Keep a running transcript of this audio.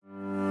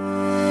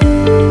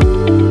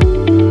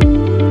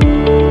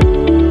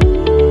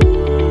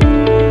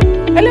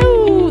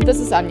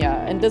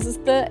and this is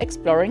the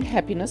Exploring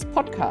Happiness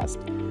podcast.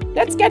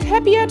 Let's get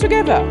happier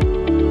together!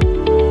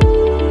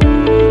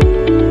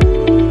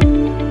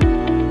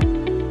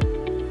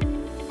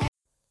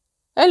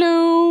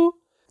 Hello!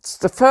 It's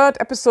the third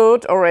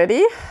episode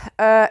already,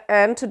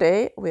 and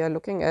today we are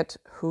looking at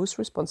who's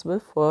responsible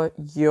for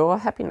your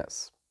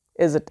happiness.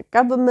 Is it the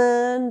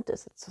government?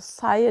 Is it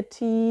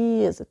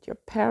society? Is it your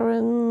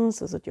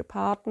parents? Is it your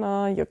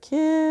partner, your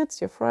kids,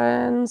 your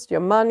friends,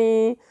 your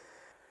money?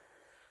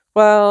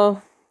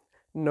 Well,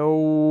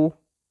 no,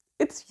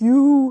 it's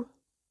you.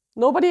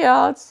 Nobody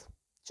else,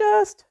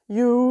 just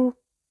you.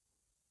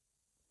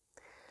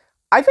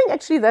 I think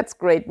actually that's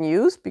great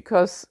news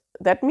because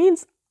that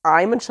means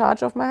I'm in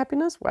charge of my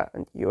happiness. Well,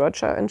 and you are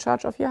in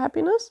charge of your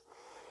happiness.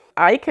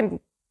 I can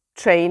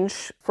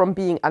change from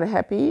being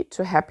unhappy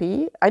to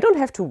happy. I don't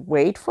have to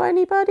wait for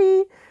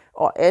anybody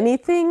or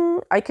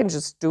anything. I can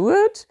just do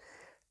it.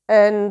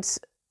 And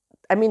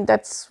I mean,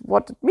 that's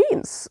what it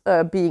means,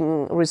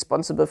 being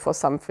responsible for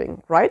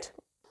something, right?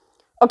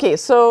 Okay,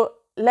 so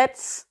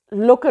let's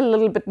look a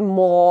little bit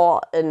more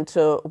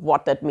into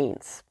what that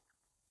means.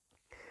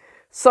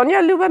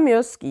 Sonja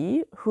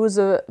Lyubomirsky, who's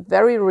a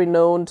very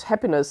renowned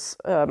happiness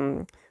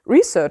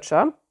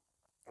researcher,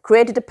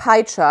 created a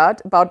pie chart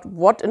about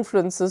what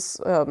influences,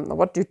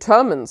 what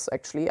determines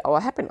actually our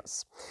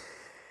happiness.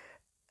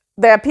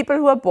 There are people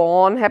who are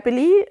born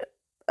happily,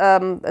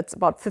 that's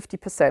about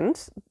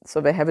 50%,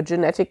 so they have a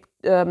genetic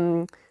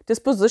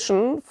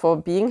disposition for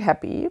being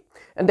happy.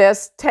 And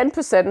there's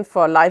 10%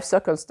 for life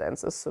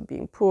circumstances, so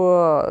being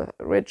poor,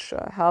 rich,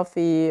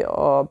 healthy,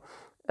 or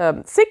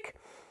sick.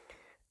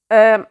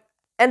 And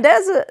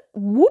there's a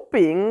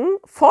whooping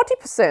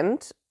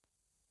 40%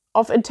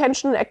 of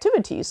intentional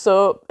activity,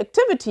 so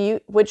activity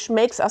which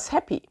makes us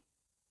happy.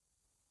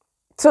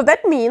 So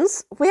that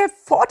means we have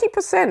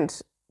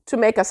 40% to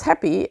make us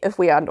happy if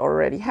we aren't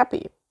already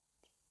happy.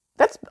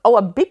 That's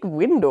our big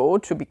window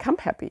to become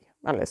happy,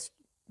 unless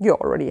you're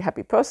already a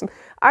happy person.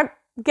 I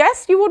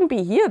guess you wouldn't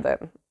be here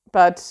then,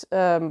 but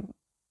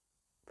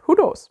who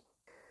knows?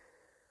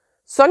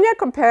 Sonja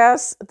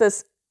compares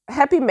this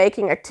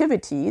happy-making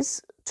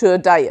activities to a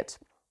diet.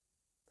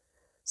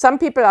 Some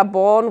people are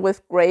born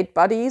with great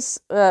bodies,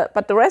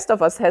 but the rest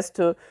of us has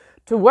to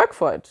work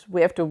for it.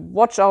 We have to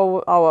watch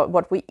our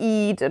what we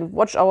eat and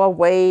watch our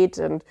weight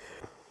and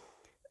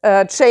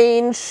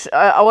change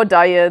our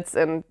diets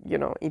and,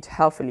 eat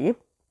healthily.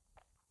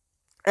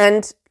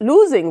 And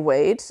losing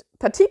weight,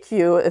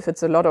 particularly if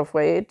it's a lot of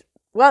weight,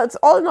 well, it's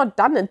all not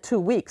done in 2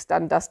 weeks,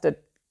 done, dusted,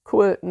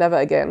 cool, never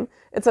again.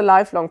 It's a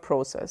lifelong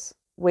process.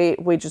 We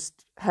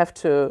just have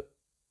to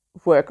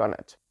work on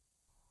it.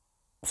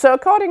 So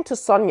according to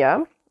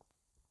Sonja,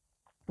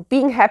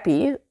 being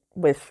happy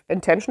with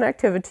intentional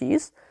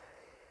activities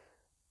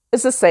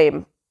is the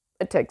same.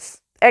 It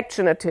takes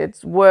action, it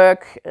takes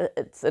work,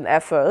 it's an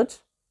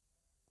effort.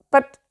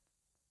 But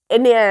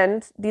in the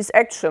end, these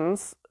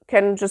actions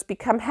can just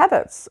become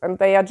habits and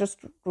they are just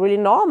really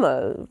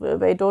normal.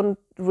 They don't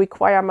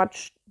require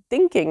much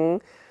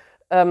thinking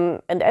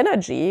and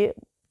energy.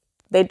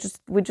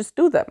 We just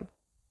do them.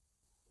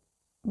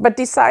 But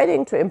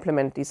deciding to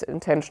implement these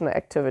intentional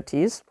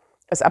activities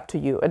is up to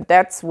you. And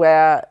that's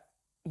where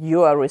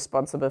you are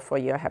responsible for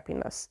your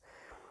happiness.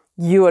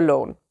 You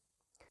alone.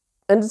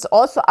 And it's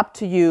also up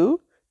to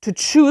you to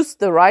choose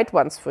the right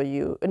ones for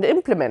you and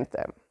implement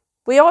them.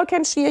 We all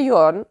can cheer you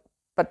on,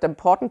 but the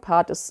important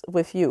part is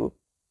with you.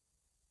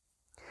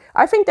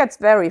 I think that's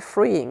very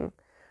freeing.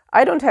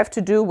 I don't have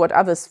to do what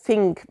others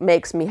think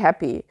makes me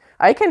happy.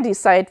 I can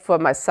decide for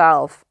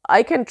myself.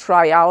 I can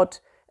try out,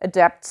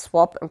 adapt,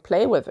 swap, and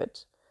play with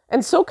it.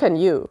 And so can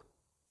you.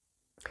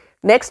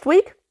 Next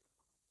week,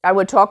 I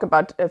will talk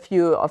about a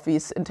few of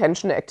these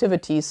intentional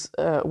activities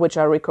which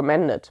are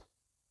recommended.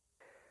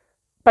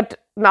 But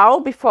now,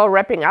 before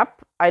wrapping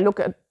up, I look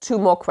at 2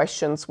 more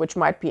questions which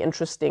might be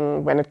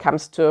interesting when it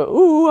comes to,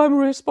 I'm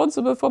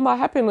responsible for my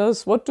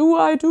happiness. What do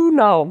I do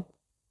now?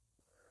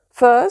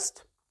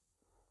 First,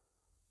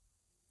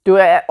 do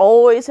I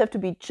always have to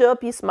be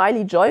chirpy,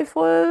 smiley,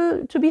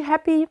 joyful to be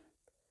happy?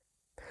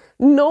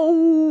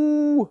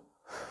 No,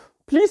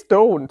 please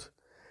don't.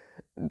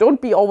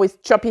 Don't be always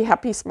chirpy,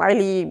 happy,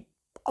 smiley,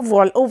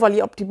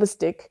 overly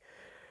optimistic.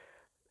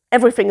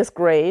 Everything is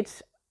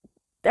great.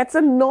 That's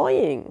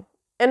annoying.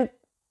 And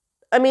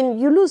I mean,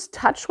 you lose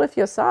touch with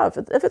yourself.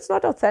 If it's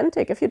not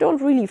authentic, if you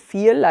don't really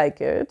feel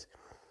like it,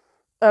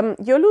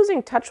 you're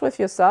losing touch with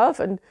yourself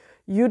and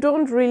you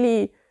don't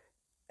really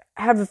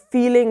have a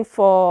feeling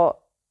for,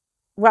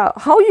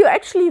 how you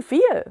actually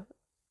feel.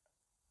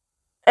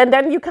 And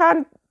then you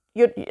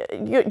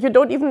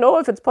don't even know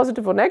if it's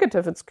positive or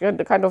negative. It's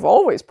kind of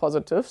always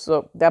positive.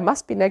 So there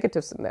must be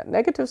negatives in there.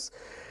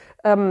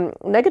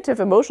 Negative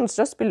emotions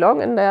just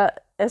belong in there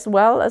as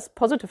well as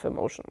positive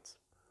emotions.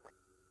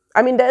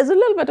 I mean, there is a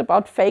little bit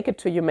about fake it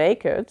till you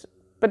make it,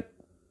 but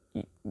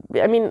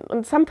I mean,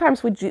 and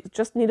sometimes we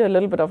just need a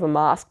little bit of a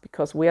mask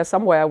because we are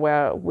somewhere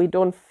where we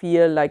don't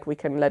feel like we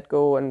can let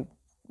go and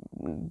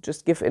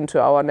just give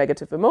into our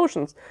negative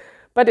emotions.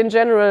 But in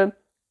general,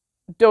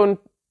 don't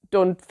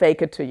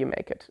fake it till you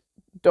make it.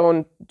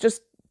 Don't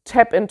just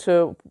tap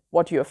into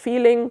what you're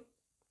feeling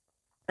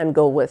and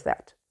go with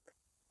that.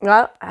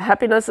 Well,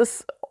 happiness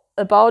is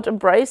about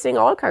embracing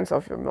all kinds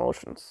of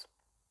emotions.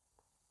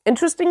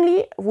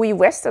 Interestingly, we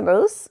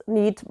Westerners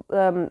need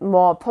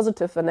more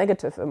positive and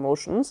negative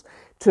emotions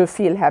to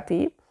feel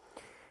happy.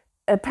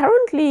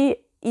 Apparently,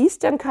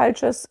 Eastern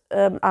cultures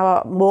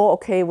are more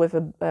okay with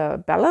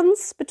a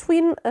balance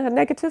between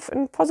negative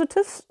and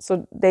positive,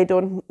 so they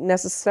don't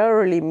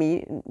necessarily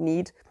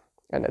need,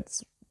 and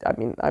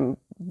I'm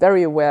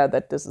very aware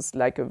that this is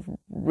like a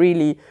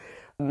really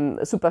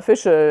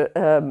superficial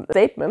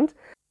statement.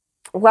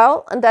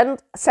 Well, and then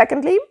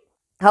secondly,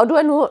 how do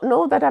I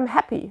know that I'm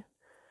happy?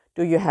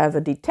 Do you have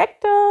a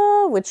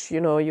detector, which,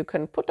 you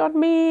can put on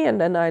me,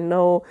 and then I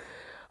know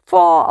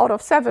 4 out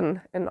of 7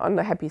 on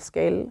the happy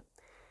scale?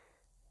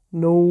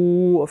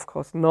 No, of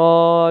course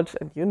not,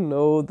 and you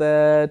know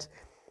that.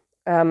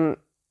 And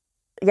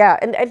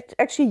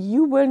actually,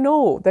 you will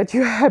know that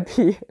you're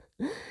happy.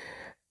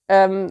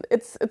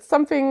 It's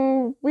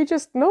something we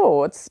just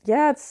know.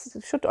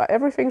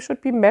 Everything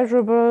should be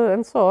measurable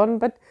and so on,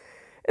 but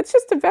it's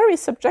just a very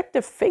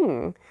subjective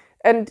thing.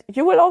 And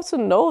you will also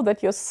know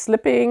that you're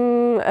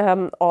slipping,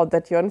 or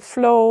that you're in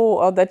flow,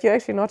 or that you're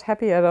actually not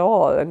happy at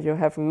all, and you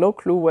have no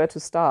clue where to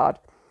start.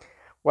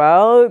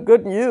 Well,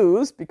 good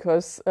news,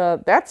 because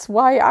that's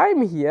why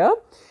I'm here,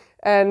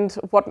 and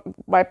what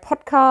my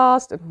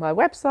podcast and my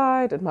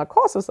website and my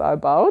courses are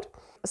about.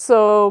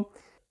 So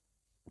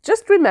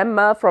just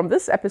remember from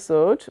this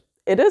episode,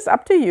 it is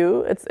up to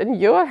you, it's in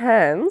your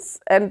hands,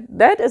 and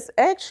that is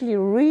actually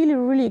really,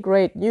 really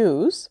great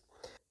news.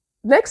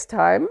 Next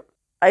time,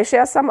 I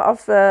share some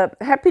of the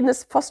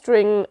happiness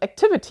fostering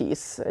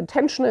activities,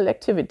 intentional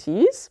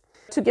activities,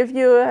 to give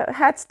you a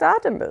head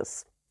start in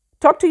this.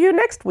 Talk to you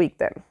next week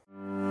then.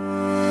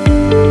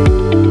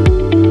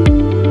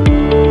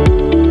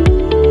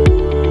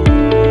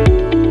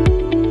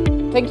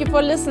 Thank you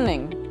for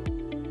listening.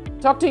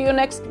 Talk to you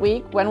next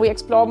week when we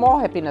explore more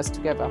happiness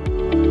together.